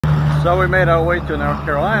So we made our way to North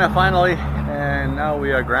Carolina finally, and now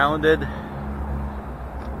we are grounded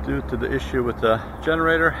due to the issue with the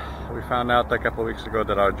generator. We found out a couple of weeks ago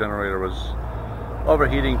that our generator was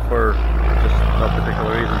overheating for just no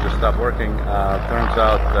particular reason, just stopped working. Turns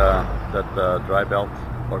out that the dry belt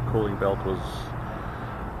or cooling belt was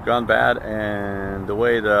gone bad, and the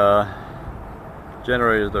way the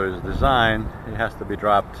generator is designed, it has to be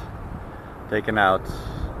dropped, taken out,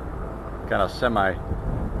 kind of semi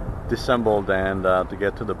disassembled, and to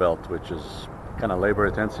get to the belt, which is kind of labor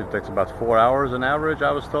intensive. It takes about 4 hours on average,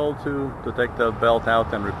 I was told, to take the belt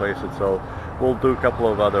out and replace it. So we'll do a couple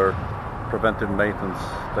of other preventive maintenance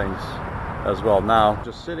things as well. Now,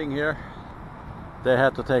 just sitting here, they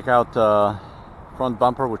had to take out the front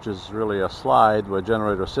bumper, which is really a slide where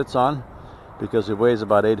generator sits on, because it weighs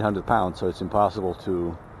about 800 pounds, so it's impossible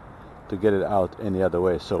to get it out any other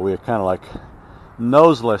way. So we're kind of like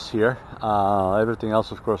noseless here. Everything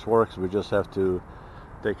else of course works. We just have to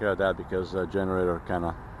take care of that because the generator kind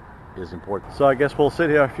of is important. So I guess we'll sit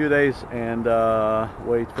here a few days and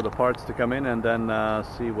wait for the parts to come in, and then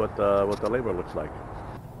see what the labor looks like.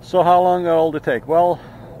 So how long will it take? Well,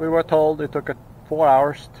 we were told it took 4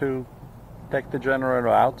 hours to take the generator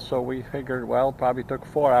out, so we figured, well, probably took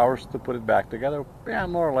 4 hours to put it back together. Yeah,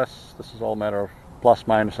 more or less. This is all a matter of plus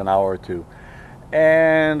minus an hour or two.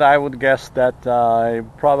 And I would guess that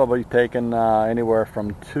I've probably taken anywhere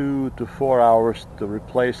from 2 to 4 hours to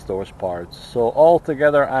replace those parts. So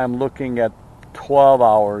altogether I'm looking at 12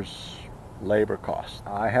 hours labor cost.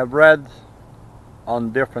 I have read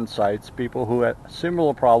on different sites people who had a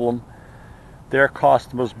similar problem. Their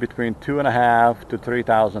cost was between $2,500 to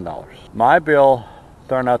 $3,000. My bill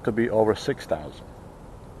turned out to be over $6,000.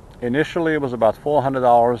 Initially it was about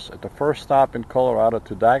 $400 at the first stop in Colorado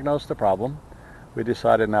to diagnose the problem. We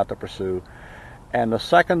decided not to pursue. And the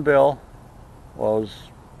second bill was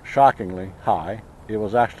shockingly high. It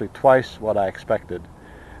was actually twice what I expected,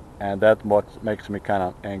 and that what makes me kind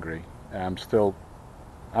of angry. And I'm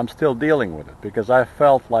still dealing with it because I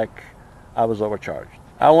felt like I was overcharged.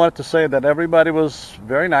 I wanted to say that everybody was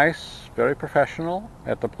very nice, very professional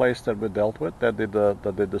at the place that we dealt with, that did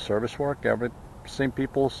the service work.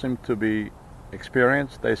 People seemed to be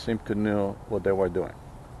experienced. They seemed to know what they were doing.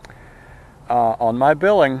 On my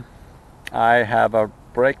billing, I have a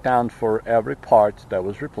breakdown for every part that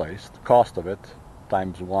was replaced, cost of it,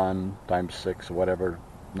 times 1, times 6, whatever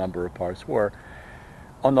number of parts were.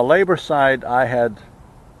 On the labor side, I had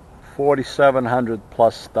 $4,700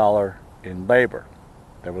 plus in labor.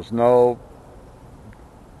 There was no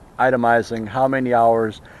itemizing how many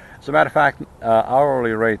hours. As a matter of fact,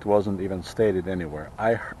 hourly rate wasn't even stated anywhere.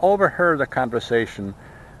 I overheard a conversation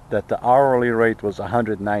that the hourly rate was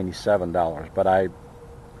 $197, but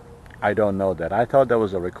I don't know that. I thought there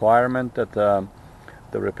was a requirement that the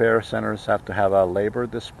repair centers have to have a labor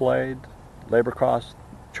displayed, labor cost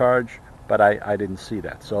charge, but I didn't see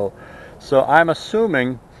that. So I'm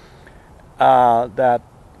assuming that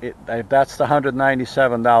if that's the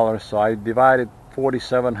 $197, so I divided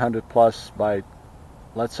 4,700 plus by,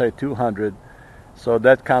 let's say, 200, so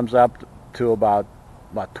that comes up to about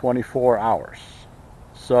 24 hours.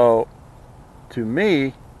 So to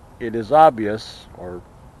me, it is obvious, or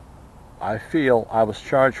I feel I was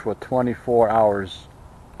charged for 24 hours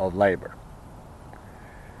of labor,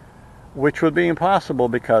 which would be impossible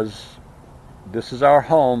because this is our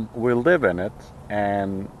home, we live in it,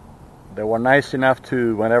 and they were nice enough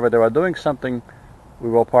to, whenever they were doing something, we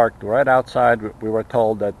were parked right outside. We were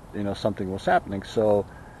told that, something was happening. So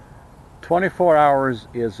 24 hours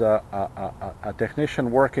is a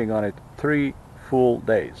technician working on it 3 full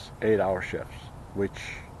days, 8-hour shifts,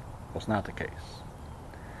 which was not the case.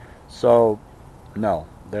 So no,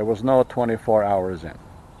 there was no 24 hours in.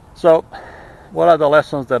 So what are the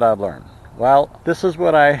lessons that I've learned? Well, this is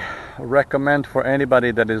what I recommend for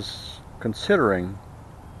anybody that is considering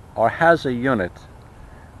or has a unit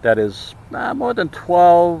that is more than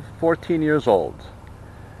 12, 14 years old.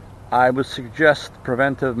 I would suggest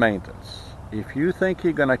preventive maintenance. If you think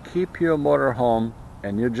you're going to keep your motor home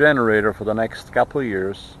and your generator for the next couple of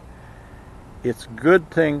years, it's a good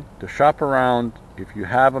thing to shop around. If you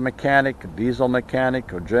have a mechanic, a diesel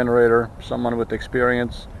mechanic or generator, someone with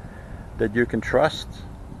experience that you can trust,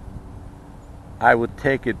 I would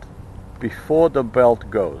take it before the belt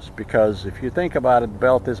goes, because if you think about it,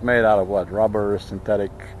 belt is made out of what? Rubber,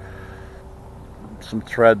 synthetic, some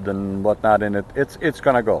thread and whatnot in it. It's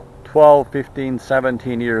gonna go. 12, 15,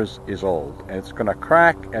 17 years is old, and it's gonna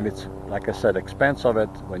crack, and it's, like I said, expense of it.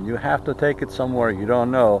 When you have to take it somewhere you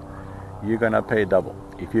don't know, you're gonna pay double.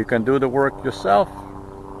 If you can do the work yourself,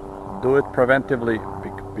 do it preventively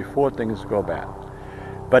before things go bad.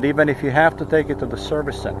 But even if you have to take it to the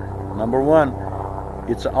service center, number one,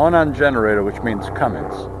 it's an on generator, which means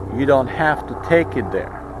Cummins. You don't have to take it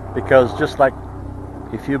there, because just like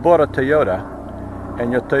if you bought a Toyota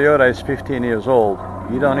and your Toyota is 15 years old,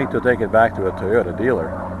 you don't need to take it back to a Toyota dealer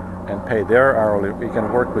and pay their hourly. You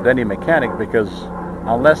can work with any mechanic, because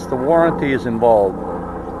unless the warranty is involved,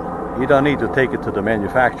 you don't need to take it to the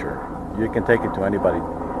manufacturer. You can take it to anybody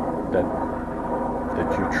that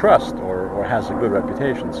you trust or has a good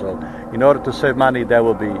reputation. So in order to save money, that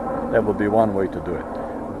will be one way to do it.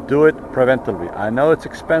 Do it preventively. I know it's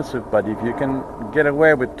expensive, but if you can get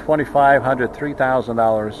away with $2,500,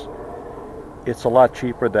 $3,000, it's a lot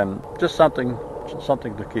cheaper than just something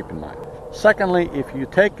to keep in mind. Secondly, if you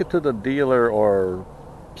take it to the dealer or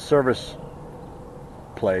service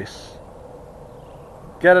place,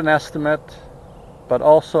 get an estimate, but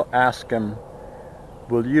also ask him,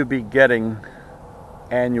 will you be getting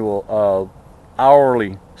annual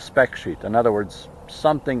hourly spec sheet? In other words,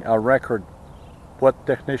 something, a record, what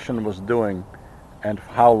technician was doing and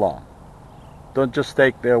how long. Don't just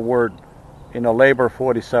take their word. Labor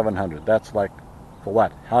 4,700. That's like, for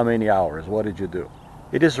what? How many hours? What did you do?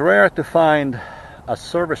 It is rare to find a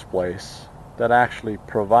service place that actually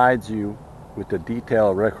provides you with a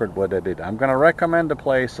detailed record what they did. I'm going to recommend a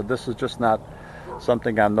place, so this is just not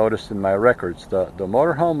something I've noticed in my records. The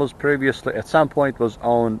motorhome was previously, at some point, was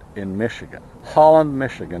owned in Michigan, Holland,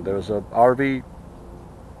 Michigan. There was a RV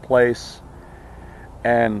place,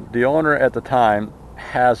 and the owner at the time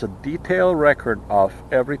has a detailed record of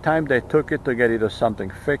every time they took it to get either something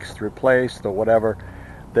fixed, replaced, or whatever.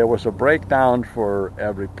 There was a breakdown for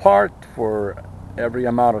every part, for every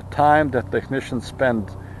amount of time that technicians spent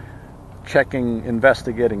checking,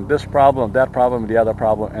 investigating this problem, that problem, the other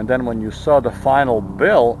problem. And then when you saw the final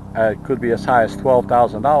bill, it could be as high as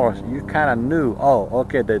 $12,000, you kind of knew, oh,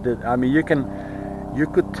 okay, they did. I mean, you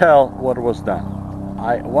could tell what was done.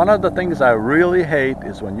 One of the things I really hate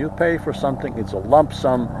is when you pay for something, it's a lump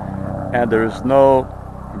sum, and there's no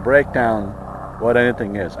breakdown what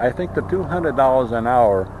anything is. I think the $200 an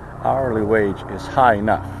hour hourly wage is high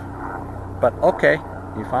enough. But okay,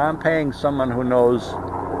 if I'm paying someone who knows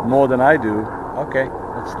more than I do, okay,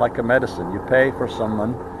 it's like a medicine. You pay for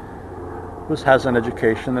someone who has an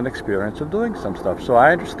education and experience of doing some stuff. So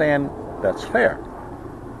I understand that's fair.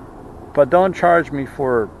 But don't charge me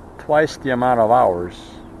for twice the amount of hours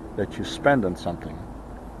that you spend on something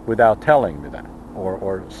without telling me that,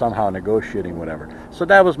 or somehow negotiating whatever. So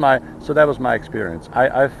that was my experience.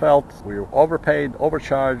 I felt we were overpaid,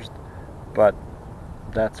 overcharged, but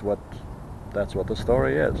that's what the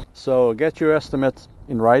story is. So get your estimates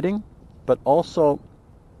in writing, but also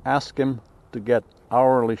ask him to get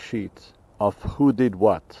hourly sheets of who did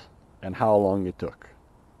what and how long it took,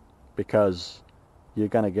 because you're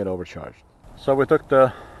gonna get overcharged. So we took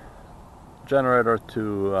the generator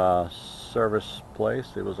to a service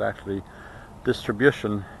place. It was actually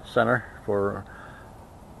distribution center for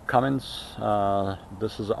Cummins.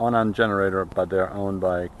 This is an on generator, but they're owned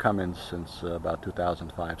by Cummins since about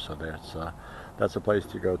 2005. So that's a place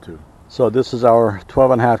to go to. So this is our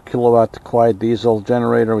 12.5 kilowatt quiet diesel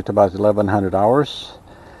generator with about 1,100 hours,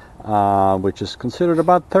 which is considered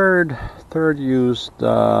about third used.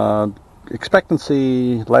 Life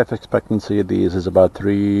expectancy of these is about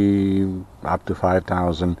 3 up to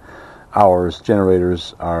 5,000 hours.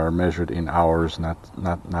 Generators are measured in hours, not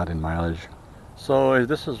in mileage. So is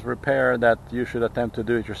this a repair that you should attempt to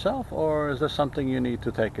do it yourself, or is this something you need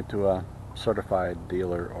to take it to a certified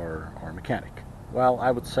dealer or mechanic? Well,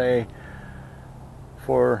 I would say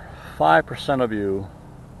for 5% of you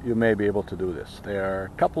may be able to do this. There are a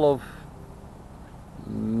couple of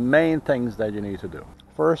main things that you need to do.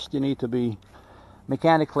 First, you need to be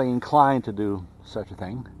mechanically inclined to do such a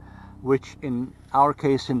thing, which in our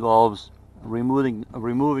case involves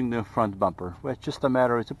removing the front bumper. Well, it's just a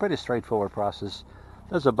matter, it's a pretty straightforward process.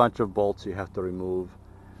 There's a bunch of bolts you have to remove,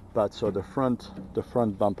 but so the front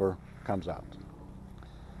bumper comes out.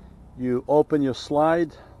 You open your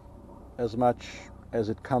slide as much as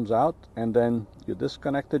it comes out, and then you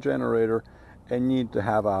disconnect the generator, and you need to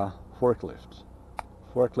have a forklift.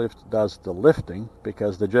 Forklift does the lifting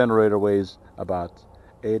because the generator weighs about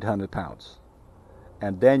 800 pounds.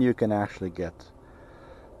 And then you can actually get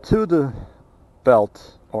to the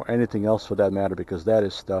belt, or anything else for that matter, because that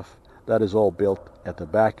is all built at the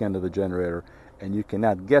back end of the generator, and you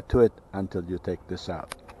cannot get to it until you take this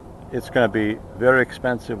out. It's going to be a very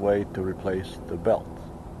expensive way to replace the belt.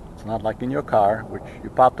 It's not like in your car, which you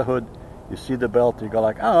pop the hood, you see the belt, you go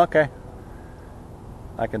like, oh, okay,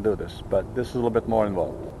 I can do this. But this is a little bit more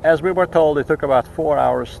involved. As we were told, it took about 4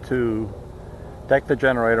 hours to take the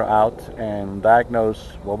generator out and diagnose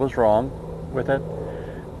what was wrong with it,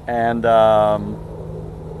 and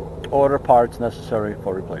order parts necessary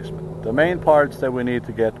for replacement. The main parts that we need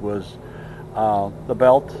to get was the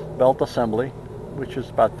belt assembly, which is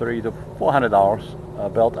about $300 to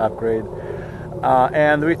 $400, belt upgrade,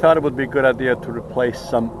 and we thought it would be a good idea to replace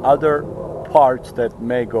some other parts that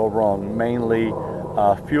may go wrong, mainly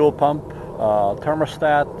fuel pump,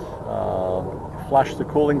 thermostat, flush the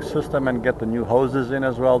cooling system and get the new hoses in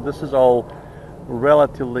as well. This is all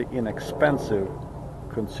relatively inexpensive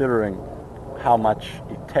considering how much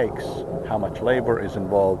it takes, how much labor is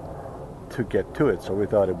involved to get to it. So we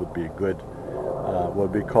thought it would be a good,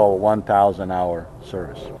 what we call 1,000-hour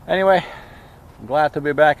service. Anyway, I'm glad to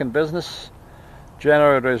be back in business.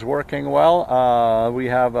 Generator is working well. We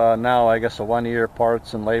have now, I guess, a 1-year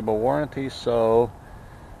parts and labor warranty, so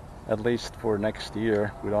at least for next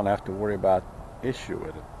year we don't have to worry about issue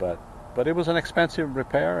with it. But it was an expensive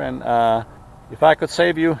repair, and if I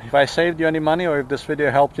saved you any money, or if this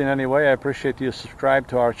video helped you in any way, I appreciate you subscribe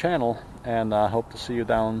to our channel, and hope to see you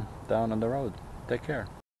down on the road. Take care.